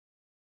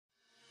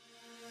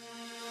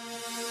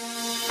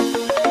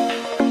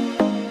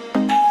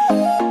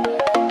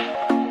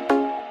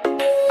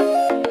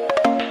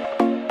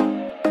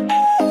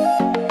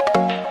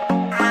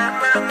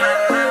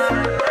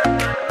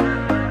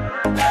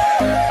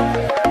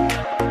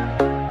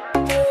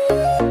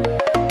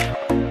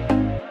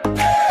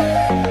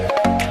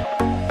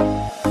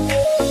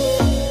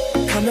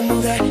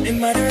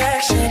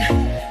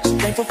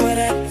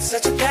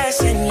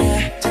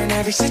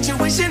Every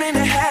situation in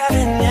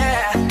heaven,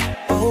 yeah.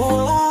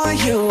 Oh,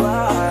 you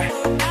are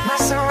my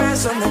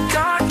sunrise on the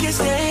darkest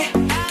day.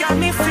 Got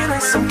me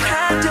feeling some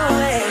kind of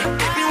way.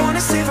 You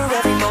wanna savor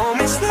every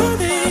moment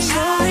slowly,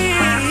 slowly.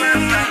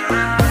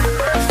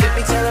 Let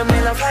me tell me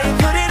love how you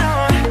put it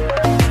on.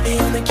 The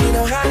only key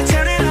know how to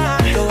turn it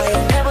on. The way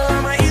you never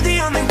lie, my ear, the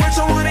only words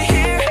I wanna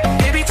hear.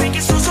 Baby, take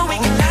it slow so we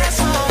can last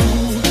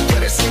long. Tú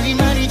eres el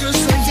imán y yo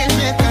soy el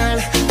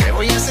metal. Me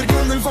voy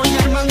acercando y voy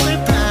armando el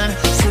plan.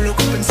 Solo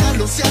con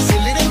pensarlo se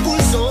acelera el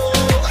pulso.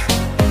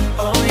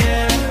 Oh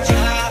yeah,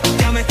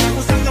 ya me está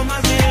gustando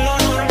más de lo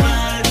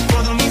normal.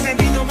 Todos mis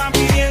sentidos van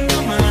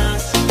pidiendo más.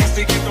 Esto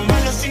hay que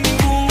tomarlo sin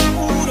ningún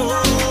apuro.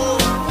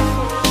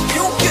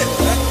 You get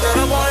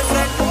better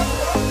boyfriend,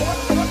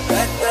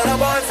 better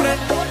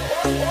boyfriend,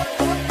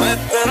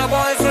 better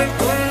boyfriend.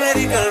 Tú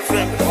मेरी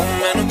girlfriend, tú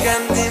मैंने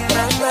candy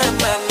na na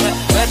na na.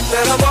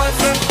 Better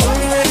boyfriend, tú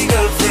मेरी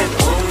girlfriend,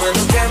 tú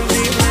मैंने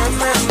candy na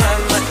na na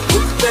na. tú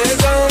तेरे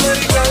जाओ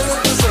मेरी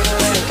girlfriend तू सुन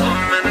ले, tú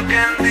मैंने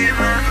candy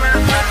na na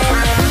na na.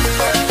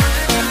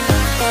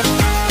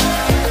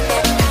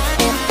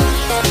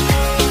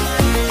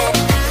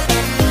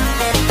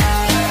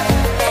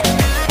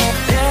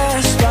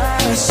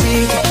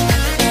 Despacito.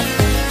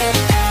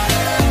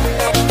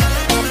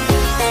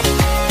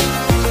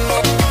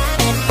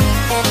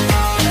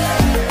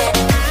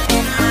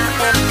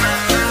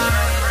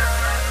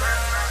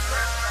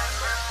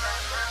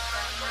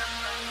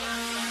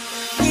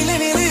 नीले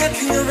नीले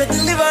अखियों में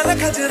दिल्ली वाला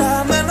खजरा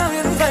मैं ना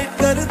इनवाइट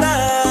करदा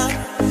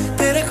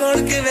तेरे कोल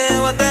के मैं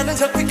वतन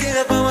झपके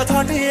मैं पावा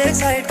थॉट ये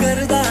एक्साइट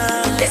करदा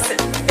Listen,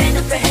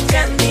 तैनू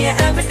पहचानदी है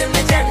हैबिट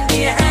में जानदी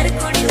है हर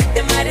कुड़ी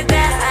उत्ते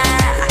मरदा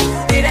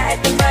तेरा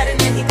एतबार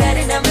नहीं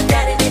करना मैं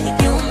प्यार नहीं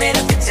क्यों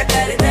मेरा पीछा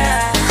करदा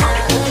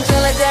तू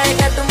चला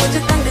जाएगा तो मुझे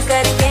तंग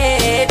करके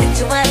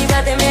तुम्हारी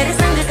बातें मेरे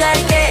संग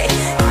करके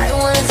I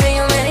wanna see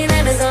you many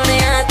nights सोने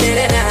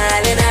तेरे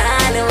नाल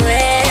नाल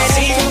में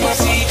Pasito,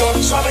 pasito,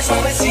 suave,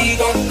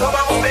 suavecito, nos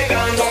vamos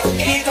pegando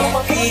poquito a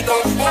poquito.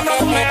 Cuando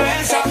tú me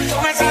besas,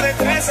 con esa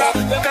destreza,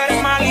 buscaré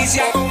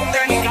malicia con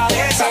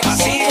delicadeza.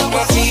 Pasito,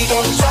 pasito,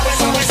 suave,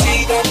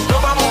 suavecito,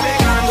 nos vamos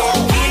pegando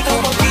poquito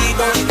a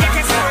poquito. Es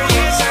que esa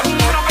belleza es un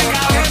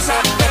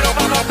rompecabezas, pero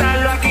para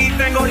notarlo aquí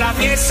tengo la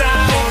pieza.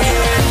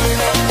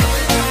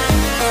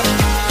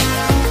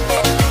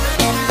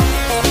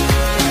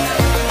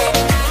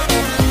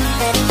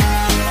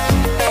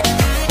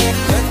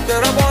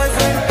 Better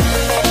boyfriend.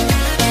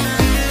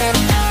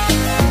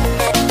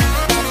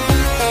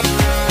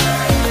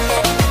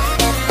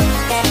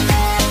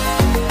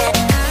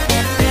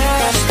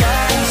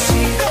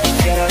 Despacito,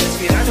 quiero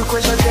respirar tu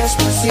cuello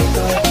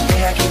despacito.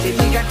 Deja que te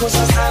diga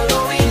cosas al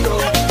oído,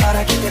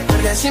 para que te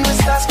acuerdes si no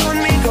estás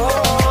conmigo.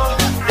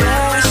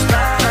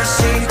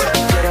 Despacito,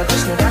 quiero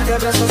desnudarte a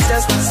brazos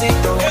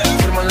despacito.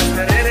 Firmo las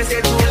paredes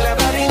de tu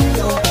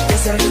laberinto, y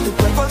hacer de tu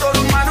cuerpo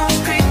todo un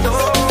manuscrito.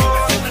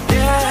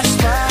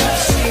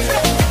 Despacito.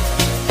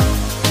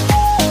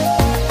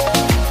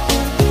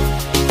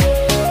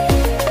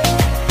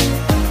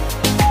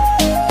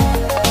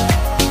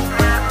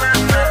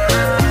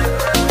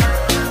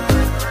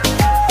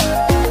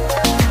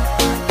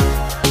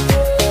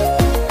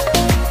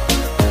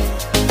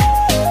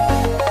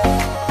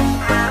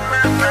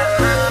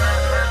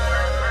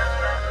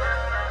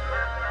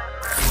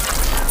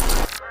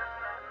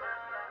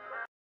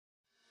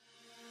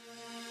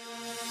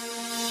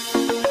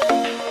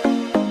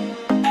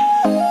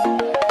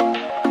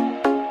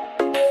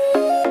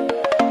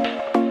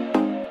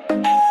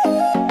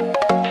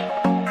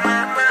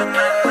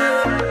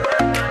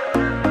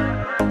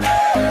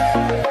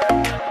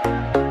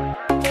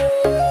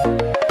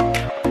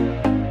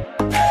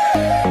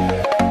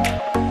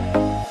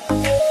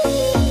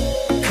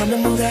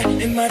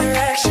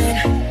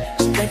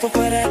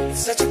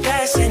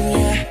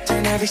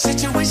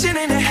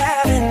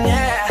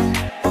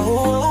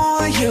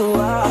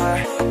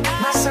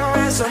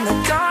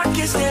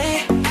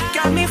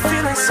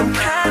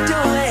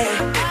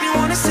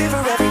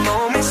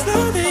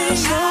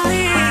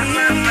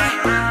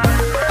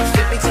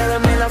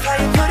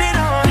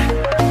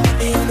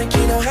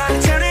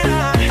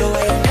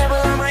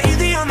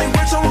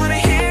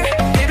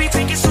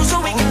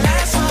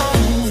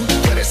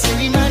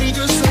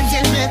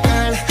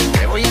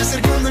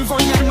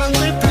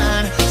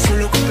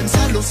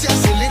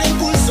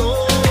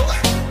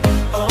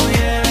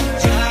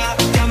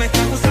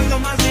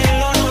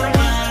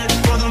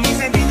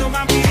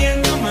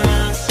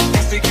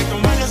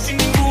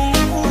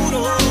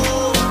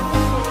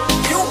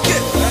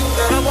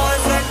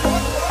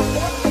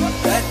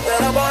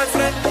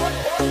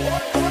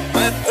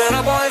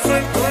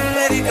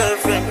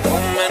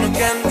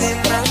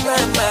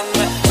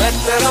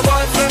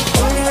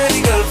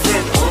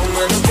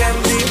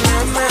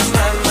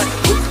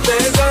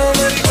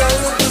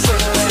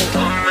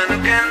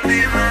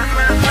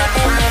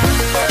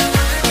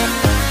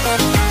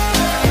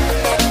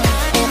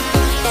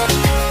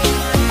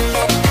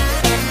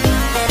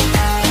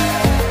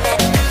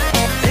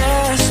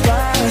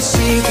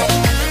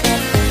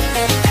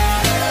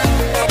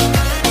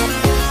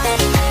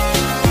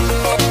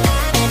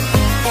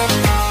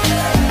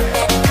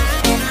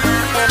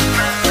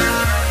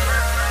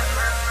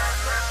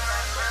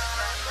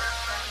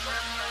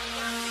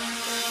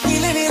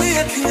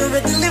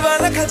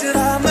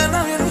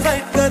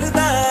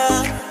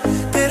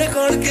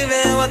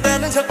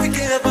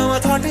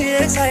 Hot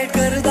excite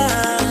करदा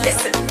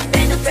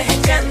तैनू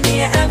पहचानदी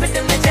है अब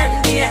तो मैं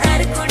जानदी है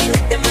हर कुड़ी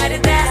उत्ते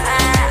मरदा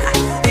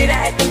तेरा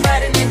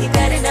एतबार नहीं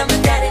करना मैं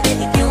डर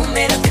नहीं क्यों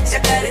मेरा पीछा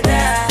करदा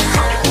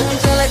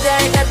चला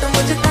जाएगा तू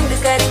मुझे तंग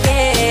करके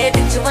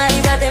बिच वाली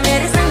बातें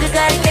मेरे संग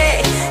करके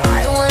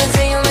I wanna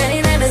see you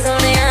many nights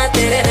सोने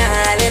तेरे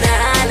नाल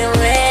नाल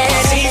वे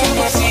Pasito,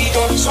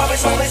 pasito, suave,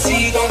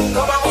 suavecito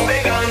nos vamos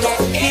pegando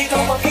poquito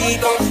a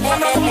poquito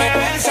cuando tú me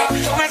besas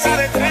con esa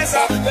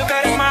destreza veo que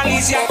eres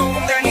malicia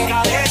con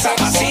delicadeza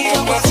pasito,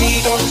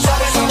 pasito,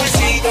 suave,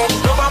 suavecito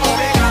nos vamos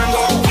pegando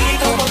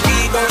poquito a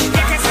poquito y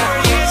es que esa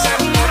belleza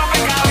no rompe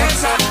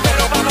cabeza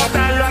pero para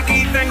notarlo aquí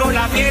tengo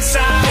la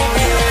pieza.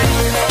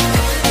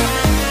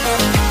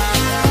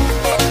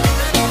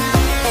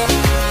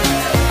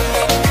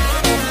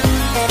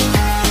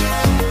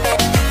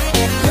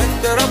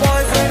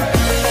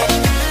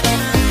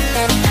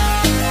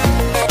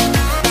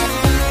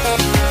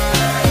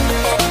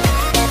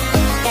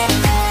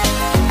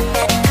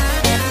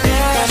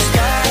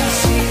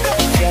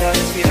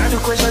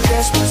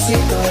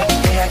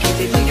 Deja que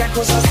te diga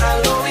cosas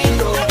al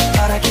oído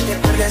para que te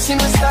pierdas si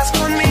no estás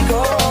conmigo.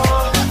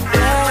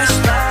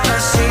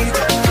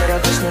 Despacito, quiero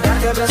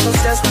desnudarte a brazos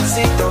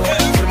despacito.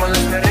 Firmo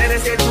las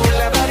paredes de tu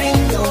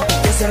laberinto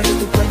y hacer de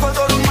tu cuerpo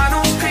todo un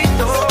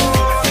manuscrito.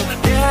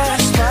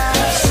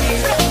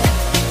 Despacito.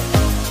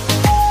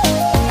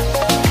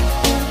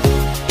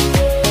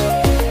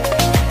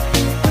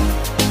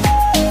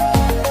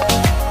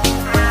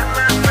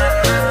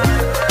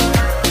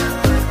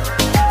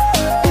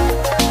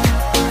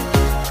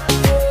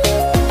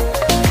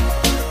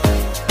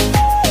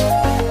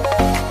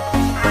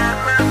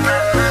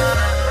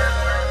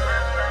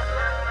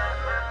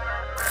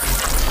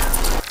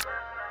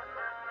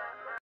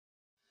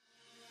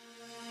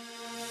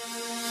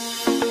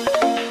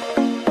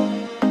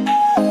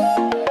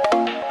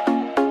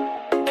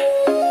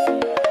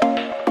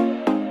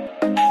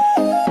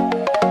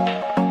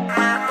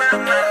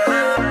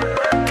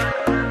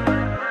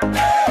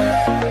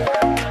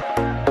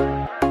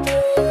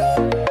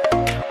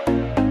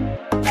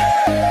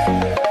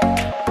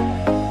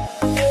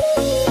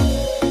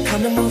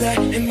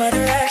 In my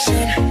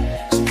direction,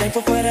 so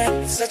thankful for that,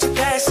 such a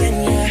blessing,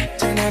 yeah.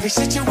 Turn every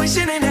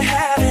situation into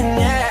heaven,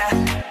 yeah.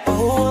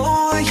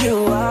 Oh, you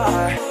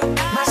are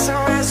my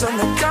sunrise on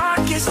the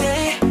darkest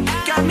day.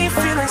 Got me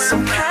feeling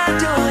some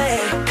kind of way.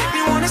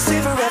 You wanna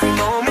savor every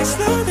moment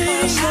slowly,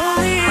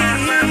 slowly.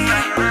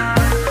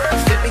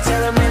 Let me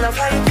tell them love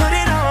how you put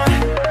it on.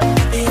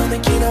 The only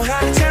key know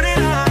how to turn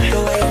it on.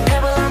 The way you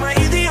never lie, my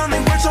ear, the only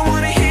words I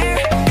wanna hear.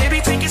 Baby,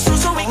 take it slow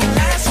so we can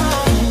last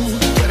long.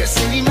 Tú eres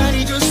el imán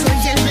y yo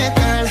soy el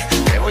metal.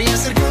 Te voy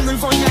acercando y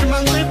voy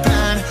armando el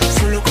plan.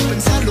 Solo con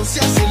pensarlo se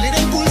acelera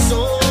el pulso.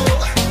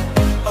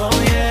 Oh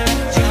yeah,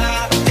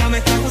 ya me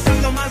está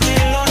gustando más de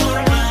lo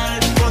normal.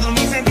 Todos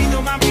mis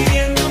sentidos van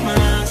pidiendo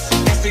más.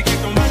 Esto hay que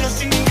tomarlo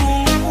sin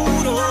ningún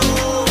apuro.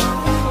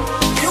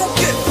 You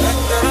get back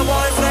to the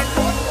boyfriend.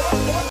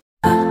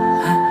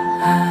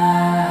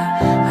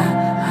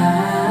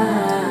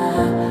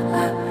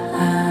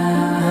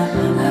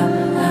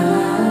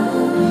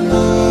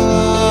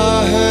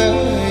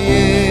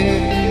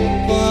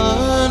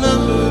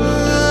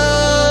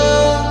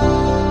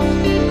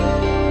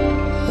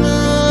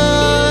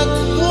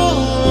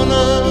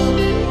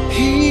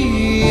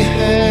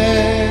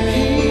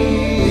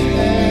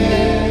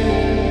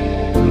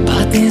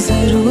 बातें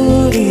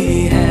जरूरी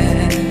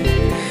है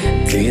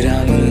तेरा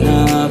मिलना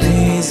भी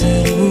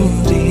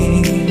जरूरी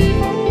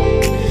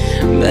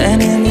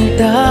मैंने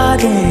मिटा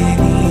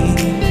देनी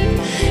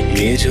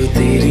ये जो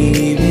तेरी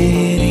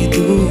मेरी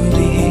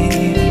दूरी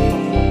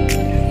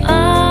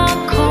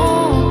आँखों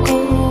को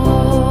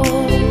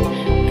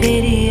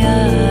तेरी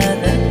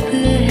आदत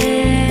है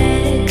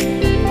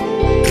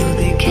तो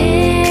दिखे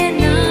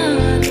ना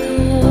तो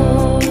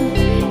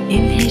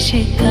इन्हें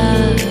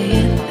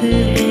शिकायत है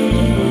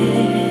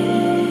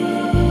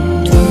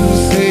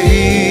तुमसे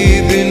ही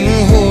दिन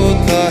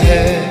होता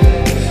है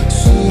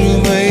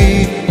सुरमई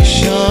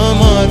शाम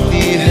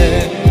आती है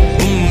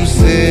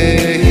तुमसे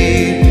ही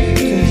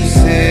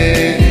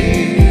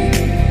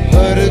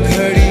हर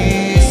घड़ी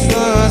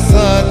सांस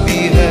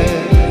आती है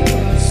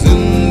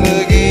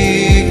जिंदगी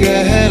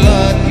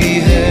कहलाती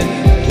है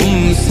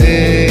तुमसे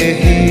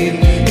ही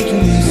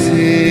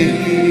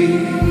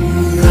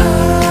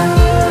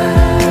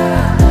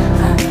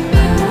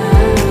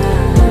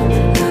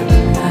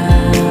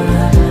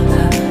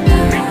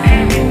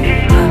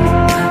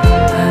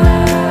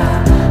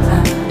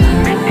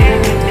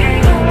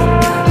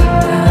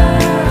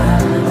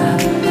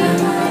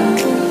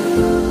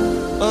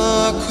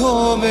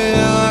आँखों में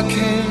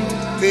आँखें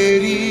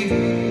तेरी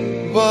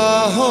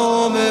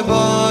बाहों में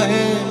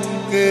बाहें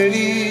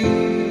तेरी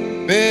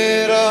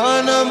मेरा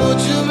न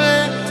मुझ में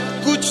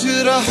कुछ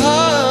रहा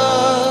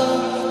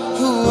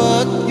हुआ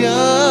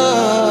क्या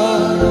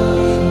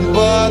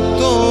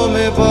बातों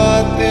में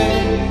बातें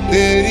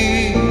तेरी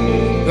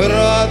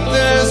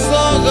रातें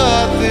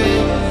सौगातें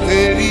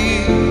तेरी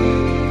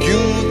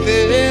क्यों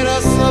तेरा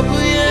सब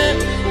ये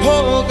हो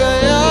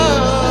गया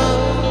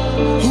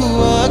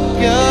हुआ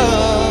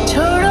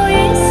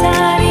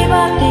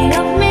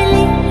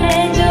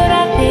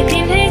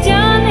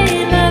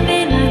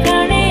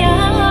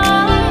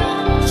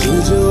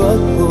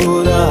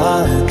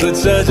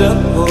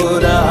अजब हो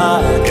रहा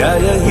क्या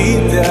यही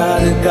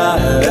प्यार का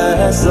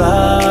ऐसा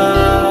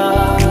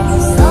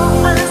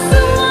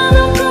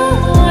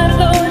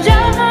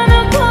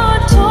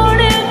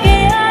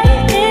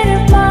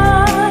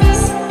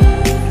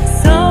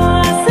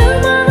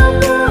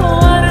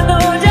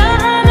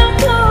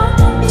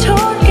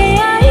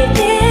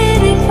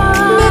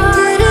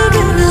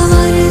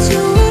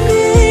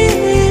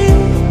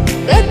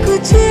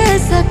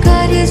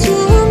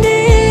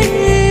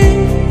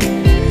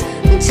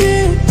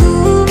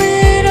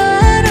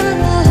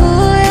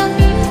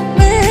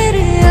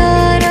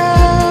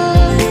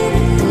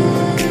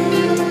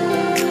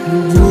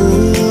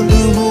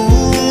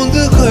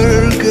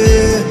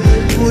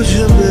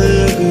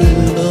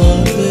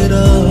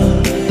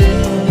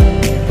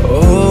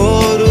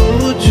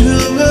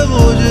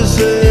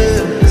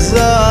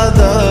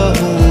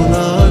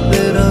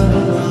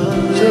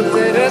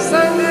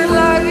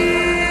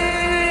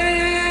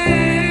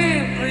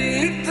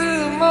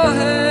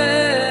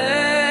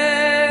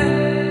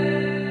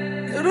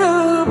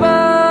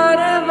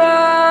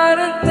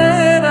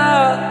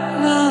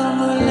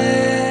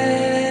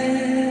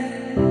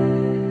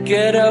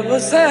रब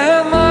से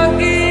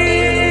मांगी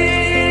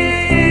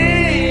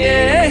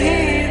यही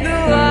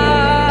दुआ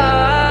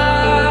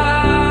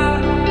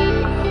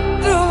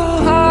तू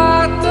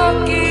हाथों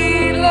की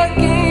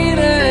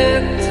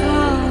लकीरें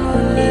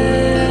थामे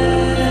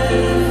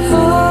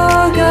हो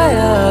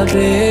गया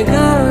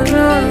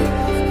बेगाना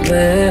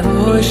मैं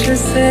होश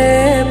से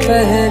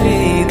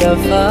पहली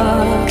दफा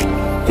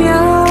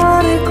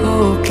प्यार को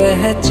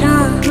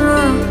पहचाना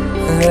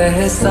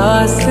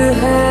एहसास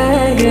है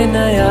ये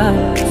नया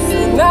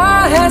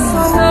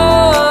सुना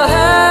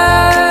है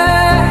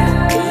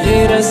ये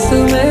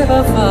रस्म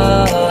वफा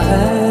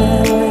है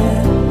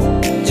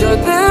जो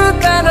दिल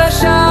पे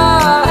नशा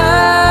है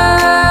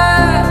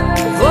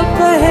वो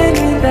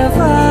पहली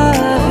दफा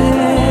है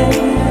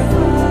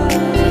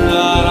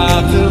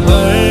रात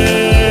भर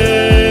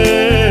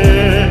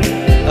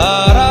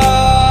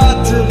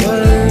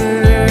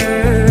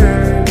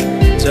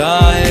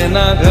जाए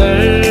ना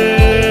घर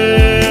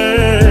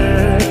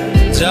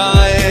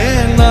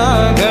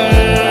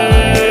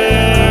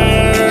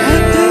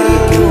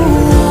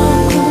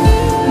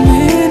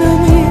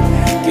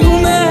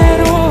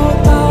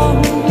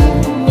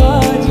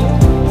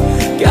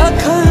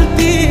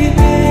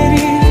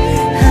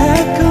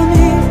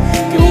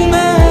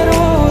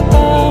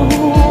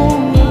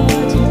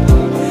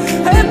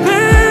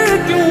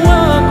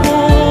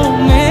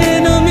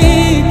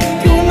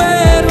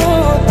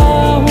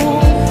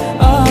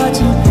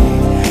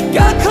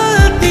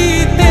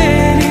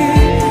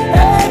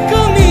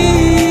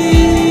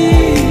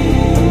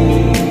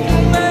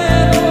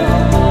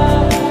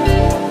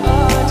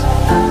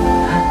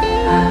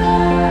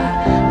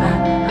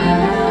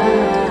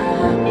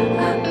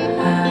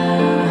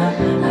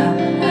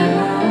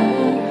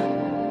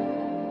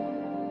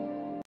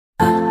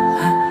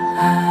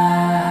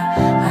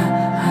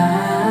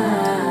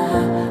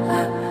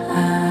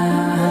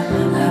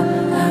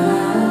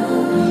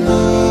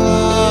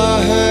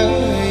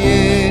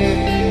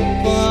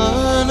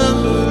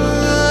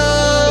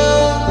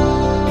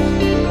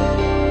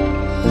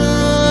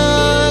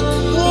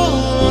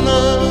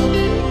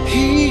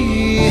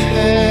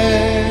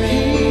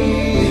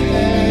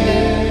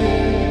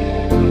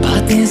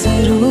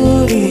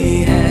जरूरी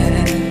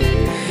है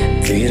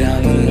तेरा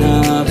मिलना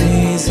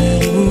भी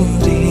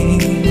जरूरी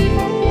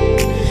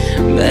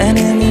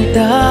मैंने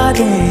मिटा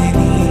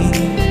देनी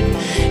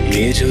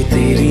ये जो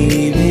तेरी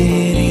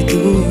मेरी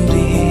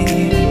दूरी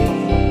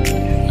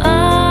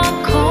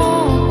आँखों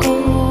को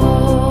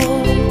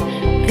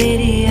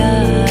तेरी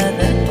याद